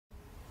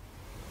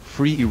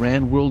Free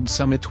Iran World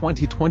Summit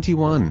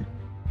 2021.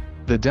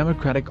 The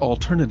Democratic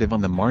Alternative on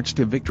the March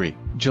to Victory,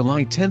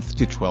 July 10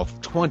 to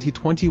 12,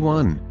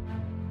 2021.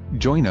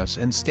 Join us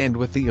and stand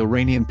with the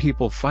Iranian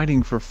people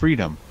fighting for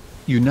freedom,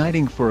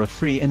 uniting for a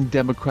free and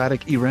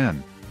democratic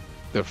Iran.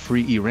 The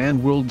Free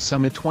Iran World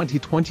Summit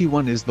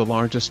 2021 is the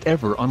largest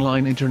ever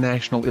online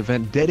international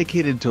event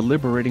dedicated to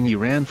liberating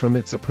Iran from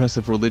its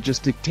oppressive religious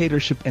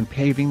dictatorship and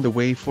paving the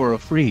way for a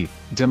free,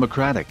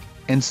 democratic,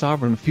 and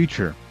sovereign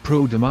future.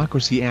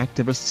 Pro-democracy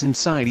activists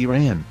inside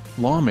Iran,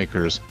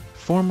 lawmakers,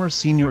 former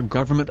senior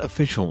government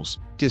officials,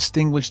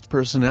 distinguished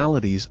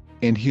personalities,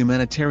 and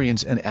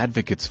humanitarians and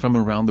advocates from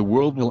around the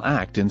world will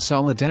act in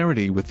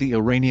solidarity with the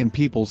Iranian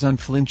people's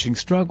unflinching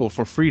struggle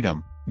for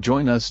freedom.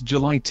 Join us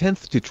July 10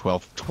 to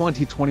 12,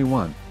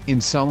 2021, in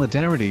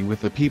solidarity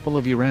with the people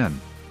of Iran.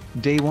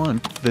 Day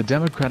 1, the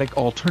Democratic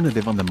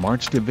Alternative on the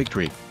March to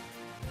Victory.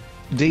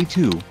 Day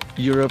 2,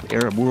 Europe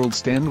Arab World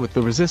Stand with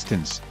the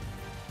Resistance.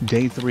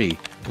 Day 3,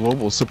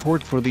 global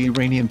support for the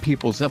Iranian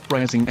people's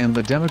uprising and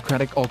the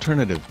Democratic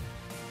Alternative.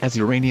 As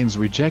Iranians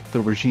reject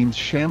the regime's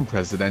sham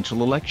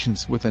presidential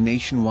elections with a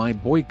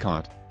nationwide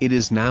boycott, it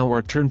is now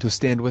our turn to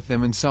stand with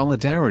them in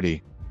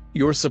solidarity.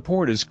 Your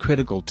support is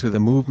critical to the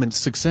movement's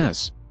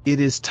success.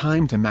 It is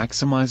time to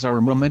maximize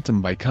our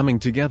momentum by coming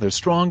together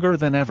stronger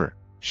than ever.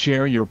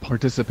 Share your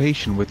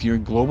participation with your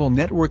global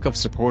network of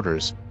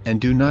supporters,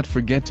 and do not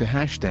forget to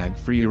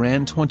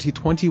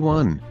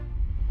 #FreeIran2021.